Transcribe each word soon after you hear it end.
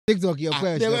TikTok your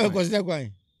question.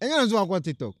 Enye nso akwa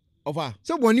TikTok. Ofa.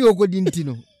 So boni okodi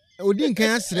ntino. Odi nkan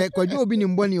asre Kwadwo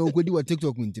Obinim boni okodi wa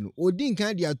TikTok ntino. Odi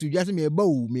nkan dia to dwase me ba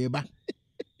o me ba.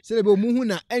 Sele be muhu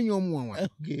na enyom wanwa.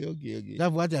 Okay.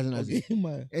 That what has na say.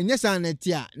 Enye sa na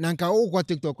tia na nka wo kwa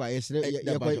TikTok a yesre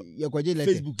yakwaje lete.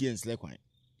 Facebook yen sle kwan.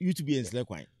 YouTube yen sle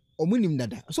kwan. Omunim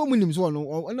dada. So omunim so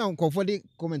no na nkofo de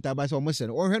comment aba so omo se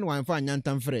no. Ohwe no wan fa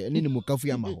nyantam frɛ ne mu kafu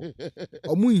ya ma ho.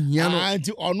 Omu hia no.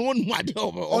 Anti ono no ade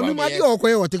obo. Onu ma de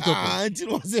okoye wo TikTok. Anti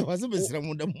no se besra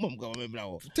mu da mum ka me bra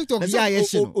wo. TikTok ya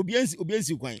yeshi no.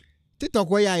 Obiansi kwan. TikTok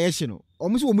wo ya yeshi no.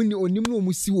 Omo se omu ni onim no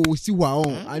omu si wo a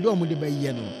on. Ade omu de ba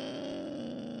ye no.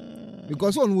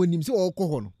 Because on onim se wo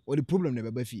kɔ no. O the problem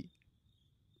na be fi.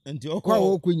 Enti okwa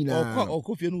okwo nyina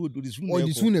okwo fie no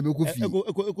odi sun na be ko fie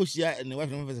eko hia ne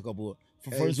wife no first couple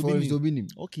for Obinim.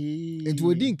 Okay. Enti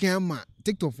odi nkan ma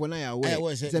TikTok for na ya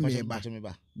we se me ba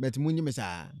but munyi me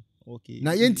sa. Okay.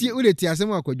 Na yenti wo de ti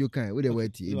asem akwadwo kan wo de wa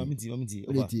ti mamiti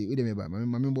wo de me ba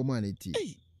mame bo ma na ti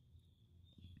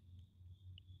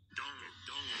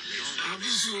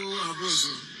abuzo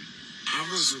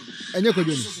enye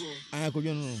kwadwo ni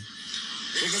kwadwo no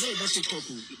Okasa ba TikTok.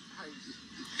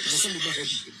 Okasa ba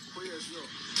happy.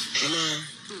 Ana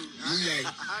yai.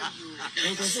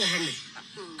 Okasa hame.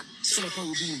 Sala pa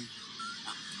Obinim.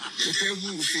 Okasa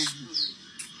Facebook.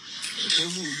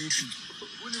 Okasa YouTube.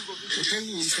 Okasa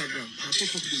Instagram.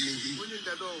 TikTok de me.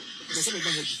 Okasa ba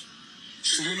happy.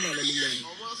 So when na me yai.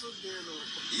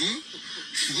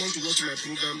 You want to watch my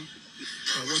program?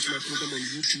 I watch my program on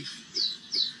YouTube,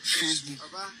 Facebook.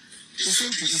 The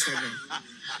same to Instagram.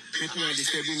 People are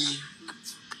disturbing me.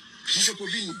 Bishop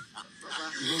Obinim,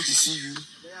 we want to see you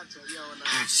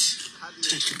at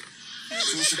TikTok.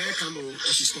 So should I come or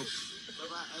I should stop?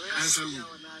 Answer me.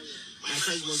 My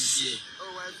first was here.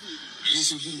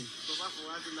 Bishop Obinim.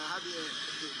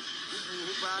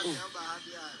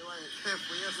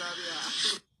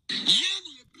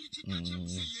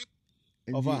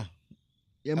 Over.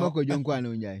 Yema Kwadwo nkwa na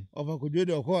onjai. Over Kwadwo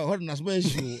de okwa ho na so ba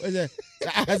issue.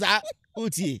 Sa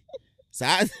uti.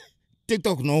 Sa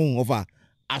TikTok no over.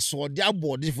 Asode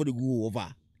abode for the go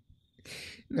over.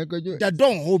 Na Kwadwo. Da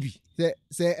don hobby.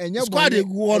 Se enye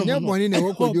boni na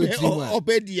wo Kwadwo trima.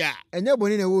 Opedia. Enye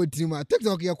boni na wo trima.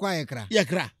 TikTok ye kwa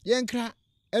Yenkra.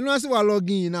 Eno ase wa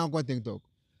login na akwa TikTok.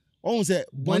 On se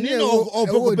boni na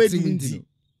opedi.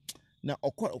 Na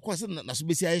okwa se na so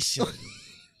besi ahye.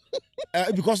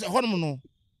 Because hono no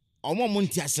omo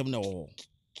monti asem na wo.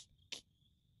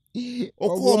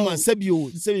 Okwo ma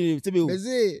sabio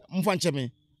mfa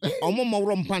ncheme. Omo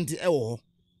mawro mpante e wo.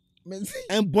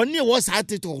 En boni e wo sa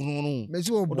TikTok no.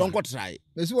 Don ko try.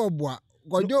 Mesi wo boa.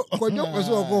 Kwadwo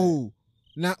pese wo ko ho.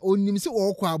 Na onim se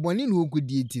wo ko aboni na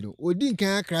okodi eti no. Odi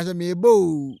nkan akra se me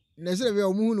bo. Na se be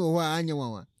omu hu no ho anye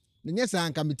wawa. Na nya sa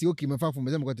anka meti oki mefa fo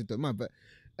me se me ko TikTok ma ba.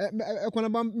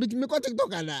 Ekuonaba me ko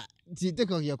TikTok ala. Ti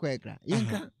TikTok ya kwa ekra.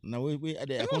 Yenka. Na we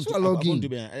ade account to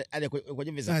be ade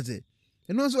kwaje visa. Ase.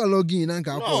 Eno so login na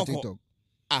nka akọ TikTok.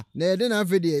 Na yede na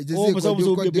afede je se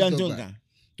Kwadwo TikTok.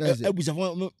 Ebusa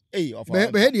fo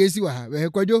ofa. Be he de esi wa ha. Be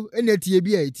Kwadwo ene tie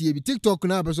bi TikTok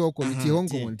na abeso okọ tie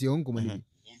honkom ni.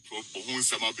 Ohun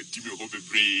sama be dimi ho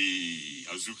bebre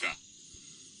Azuka.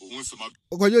 Ohun sama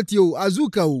Kwadwo tie o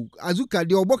Azuka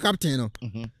de obo captain no.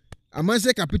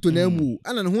 Amanse capital na mu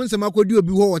ana ne ho nsema akodi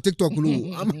obi ho TikTok no.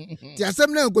 Ti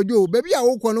asem na Kwadwo baby a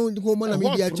wo kọ no ko mo na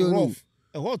media che no.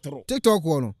 TikTok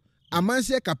no.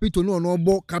 Amanse capital no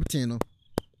obo captain no.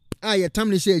 Ye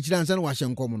tamne she akira ansa na wa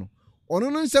hyenkom no. Ono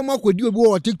no nsema akodi obi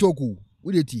ho TikTok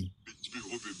wo de ti.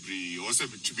 ho bebre o se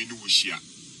betumi ni wo hia.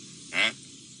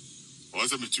 O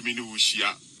se betumi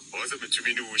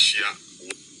ni wo hia.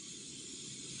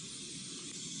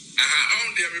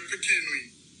 On dey me pikin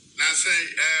no. Na say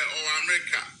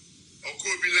America or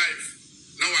Kobe life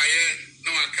now na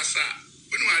wa kasa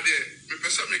when wa there me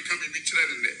pesa me kan be kire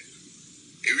ne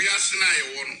e wi ase na ye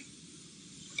wo no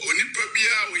onipa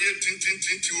bia wo ye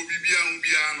tintintinti obi bia hu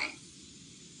bia no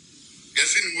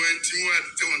gese ni wo anti wo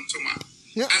ate won toma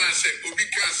ana say obi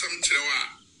ka asem kire wa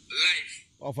life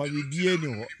ofa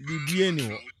bibie ni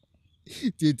ho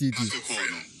ti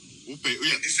upe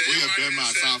oya bema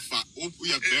asafa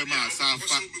Oya bema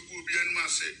asafa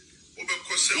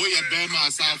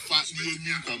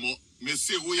ni nkomo me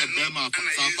se oya bema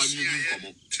asafa ni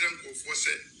nkomo trenko fo se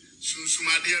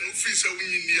sunsumade no fi se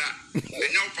wunyi a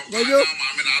enya papa na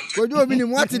ma na ato Kwadwo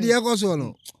Obinim what de ekoso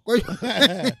no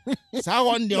sa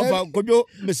hon de ofa Kwadwo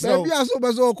meso bia so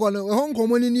beso okọ no ho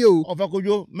nkomo ni o ofa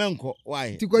Kwadwo menko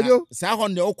why ti Kwadwo sa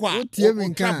hon de okọ a tie me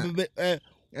nka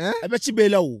ebe chi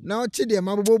bela o na o chi de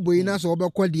mabobo yi na so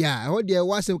obekọ de a ho de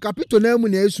wasem capital na mu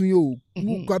na esu yo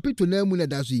capital na mu na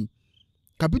da so yi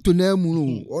capital na mu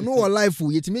no ono wo life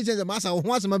yetimi sense masa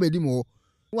ho asema bedi mo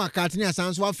wa katini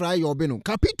asan so afra ye obi no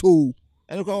capital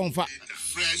ene ko won fa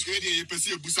fresh we dey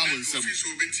pese ebusa wonsam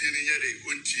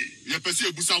ye pese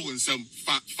ebusa wonsam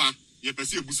fa ye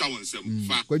pese ebusa wonsam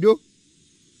fa Kwadwo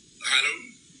hello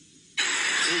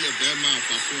oye bema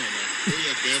fa phone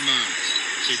oye bema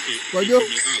cheke Kwadwo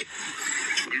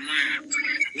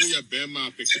oye bema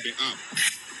pick me up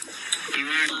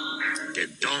get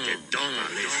down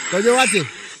Kwadwo wate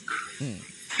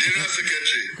General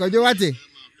Secretary Kwadwo wate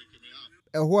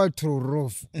ehwo tro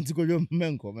rough enti Kwadwo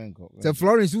menko se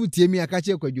Florence wutie mi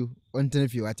akache Kwadwo on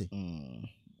tenfi wate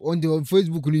on the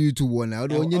Facebook ni YouTube wona o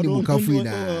onye ni buka fu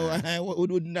na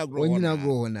onye na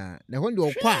go na ho de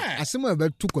okwa asema be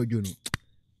tu Kwadwo no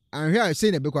anhwe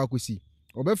say na be kwa akosi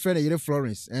obe friend yere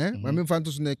Florence ma me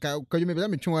fanto so na Kwadwo me be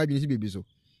me twon adwene si bibi so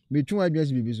me twon adwene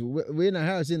si bibi so we na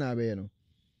ha say na be no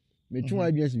me twon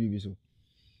adwene si bibi so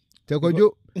te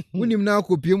Kwadwo munim na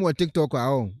akopie mu TikTok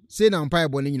a say na mpa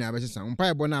ebo ne nyina be sesa mpa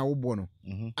ebo na wo bo no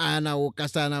na wo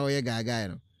kasa na wo ye gaga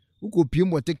no ukopie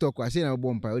mu TikTok a say na wo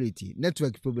bo mpa oleti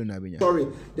network problem na benya. Sorry,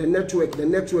 the network.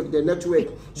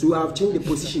 So I've changed the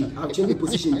position.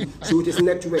 So it is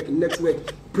network.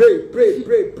 Pray.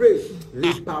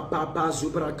 Lipa baba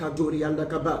zubra kaduri anda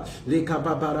kaba. Leka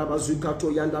baba raba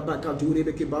zukato yanda bakaduri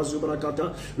beki bazubra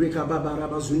kata. Leka baba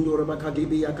raba zundora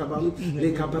bakadibi yakaba.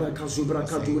 Leka baraka zubra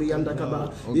kaduri anda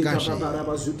kaba. Leka baba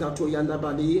raba zukato yanda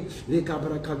badi. Leka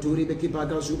baraka kaduri beki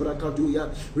baga zubra kaduya.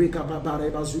 Leka baba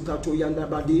raba zukato yanda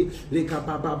badi. Leka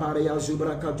baba bare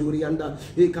zubra kaduri anda.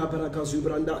 Leka baraka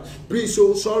zubranda. Please,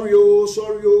 sorry,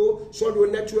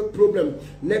 network problem.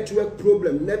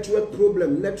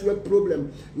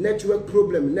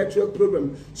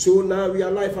 So now we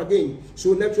are live again.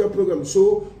 So network problem.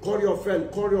 So call your friend.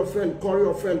 Pray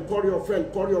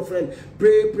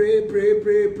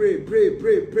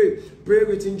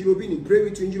with Ekuonaba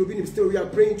Obinim. Still we are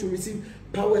praying to receive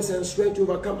powers and strength to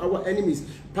overcome our enemies.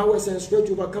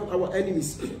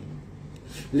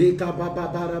 Leka baba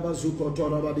baraba zuko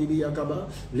toraba bibi yakaba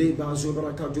leba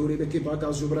zubra kaduri beki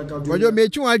baga zubra kaduri Kwadwo me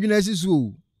twon adwene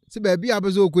asisu se ba bia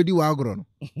bezo okodi wa agro no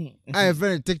ai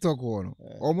friend TikTok wo no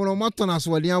omo mato na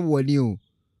so wale awole o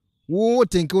wo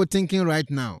thinking right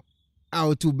now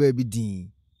out to baby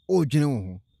din o dwene wo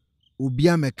ho obi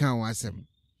ameka wo asem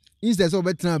instead so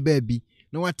betra baby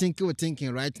na wa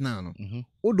thinking right now no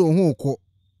o do ho ko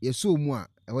yeso mu a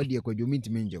e wade Kwadwo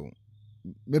mintime nje wo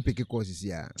me pick courses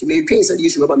here. May pay said you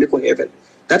should make heaven.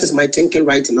 That is my thinking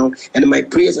right now. And my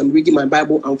prayers, I'm reading my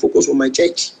Bible and focus on my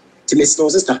church. To my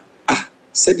sister,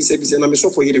 said and I'm so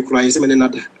for you to cry,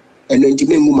 another. And then to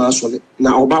me, Mumasole.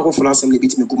 Now, Obago for us and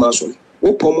bit me Gumasole.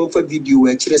 O Pomon for video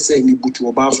where Chile say me but to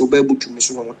Oba so bebu to Miss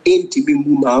One. Ain't to be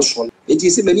Mumasole. It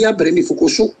is many a bremy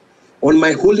focus on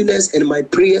my holiness and my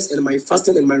prayers and my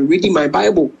fasting and my reading my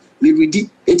Bible. Me read it.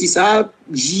 It is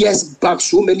years back,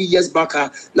 so many years back.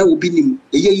 Now Obinim.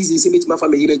 A year is the same my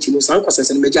family. Sankwasas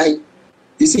and Mejai.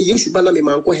 They say you should ban me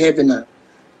manko heaven.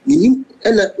 Meaning,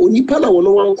 and only Pana will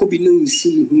no one could be known.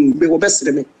 Be best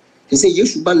reme. They say you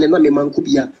should ban me manko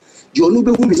bia. You know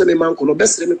who is a manko no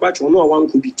best reme patch or no one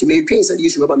could be. To me, pain said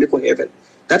you should ban me heaven.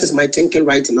 That is my thinking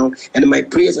right now. And my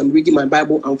prayers, I'm reading my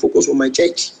Bible and focus on my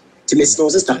church. To me,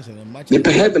 sister. Me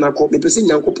pe heaven I call me person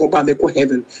yanko popa me ko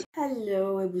heaven.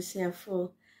 Hello,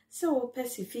 Ebusiafo. So,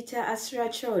 Pesifita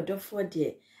Asracha or for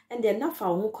dear, and then now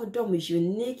found Kodom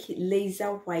unique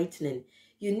laser whitening.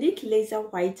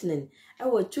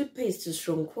 Our toothpaste to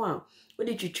strong qua. What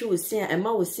did you choose? Say, and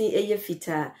ma was saying a year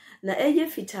fita. Na a year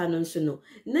fita non sono.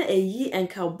 Na a ye and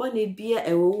carbonate beer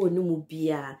a wo no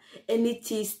beer. Any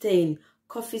tea stain,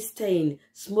 coffee stain,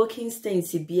 smoking stain,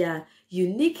 beer.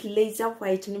 Unique laser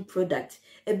whitening product.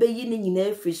 Ebe yini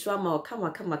nyina free swama o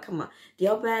kama. The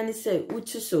obani say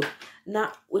utu so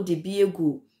na odi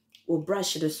biegu o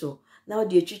brush do so. Now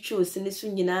the chicho sinisu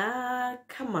nyina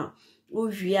kama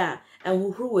uwia and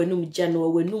wuhuru wenum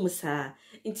jano wenum sa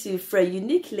into free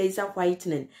unique laser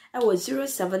whitening. I was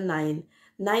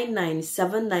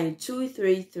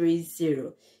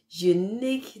 07999792330.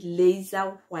 Unique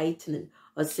laser whitening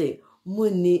or say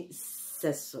muni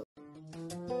seso.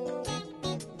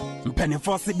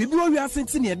 Penifose bibio wi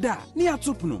asentine da ni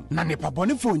atopno na ne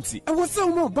pabone fonti e wo se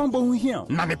mo bambo hu hia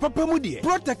na ne papa mu de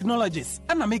Pro Technologies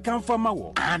ana me kan fama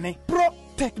wo ane Pro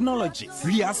Technologies.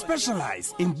 We are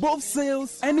specialized in both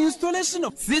sales and installation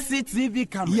of CCTV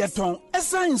cameras. Yeton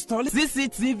esa install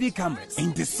CCTV cameras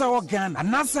in the Sour Ghana and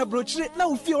NASA brochure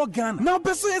now fear Ghana. Now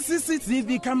pursue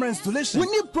CCTV camera installation. We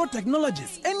need Pro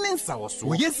Technologies and in South.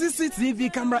 We have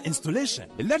CCTV camera installation,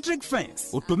 electric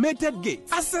fence, automated gate,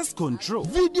 access control,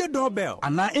 video doorbell,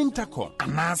 and our intercom,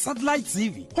 and our satellite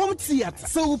TV, home theater,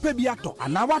 so upebiato,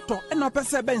 and our water, and our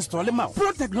pesebe install them out.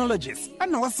 Pro Technologies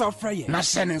and our software. Na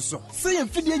shenenso. Say a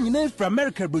video you name from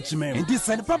America brochure. And this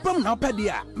said papa na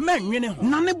pedia. Man yene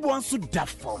nane buan so da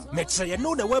form. Make sure you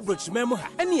know the web brochure ha.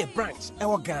 Any a branch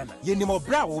e Ghana. Ye ni mo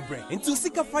bra wo bre. Into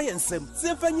sika fire nsem.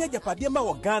 Se fanya japade ma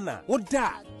wo Ghana. Wo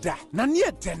da. Na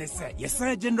ne tenese. Yes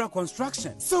general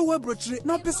construction. So web brochure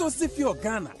na peso si fi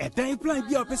Ghana. E dan plan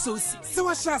bi o peso si. Se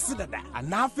wa sha se dada.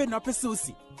 Ana afi na peso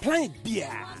si. Plan bia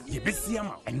ye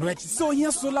besiama eno echi so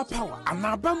here solar power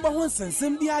ana bamba ho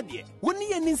nsensem bi ade woni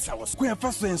ye ni nsa wo square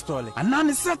fa so install ana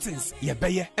ne settings ye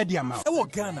beye e de ama e wo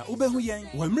Ghana ubehu yen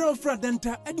wo mira fra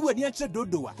denta e de wani ache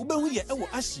dodoa ubehu ye e wo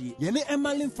ahye ye ne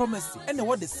Emerlin pharmacy e na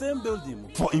wo the same building.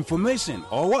 For information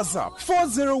or WhatsApp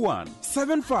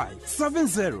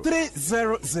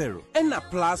 401-7570-300 and a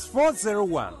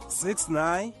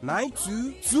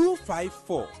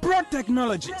 +401-6992-254. Pro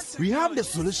Technologies. We have the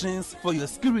solutions for your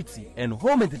security and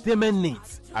home entertainment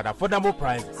needs at affordable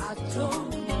prices.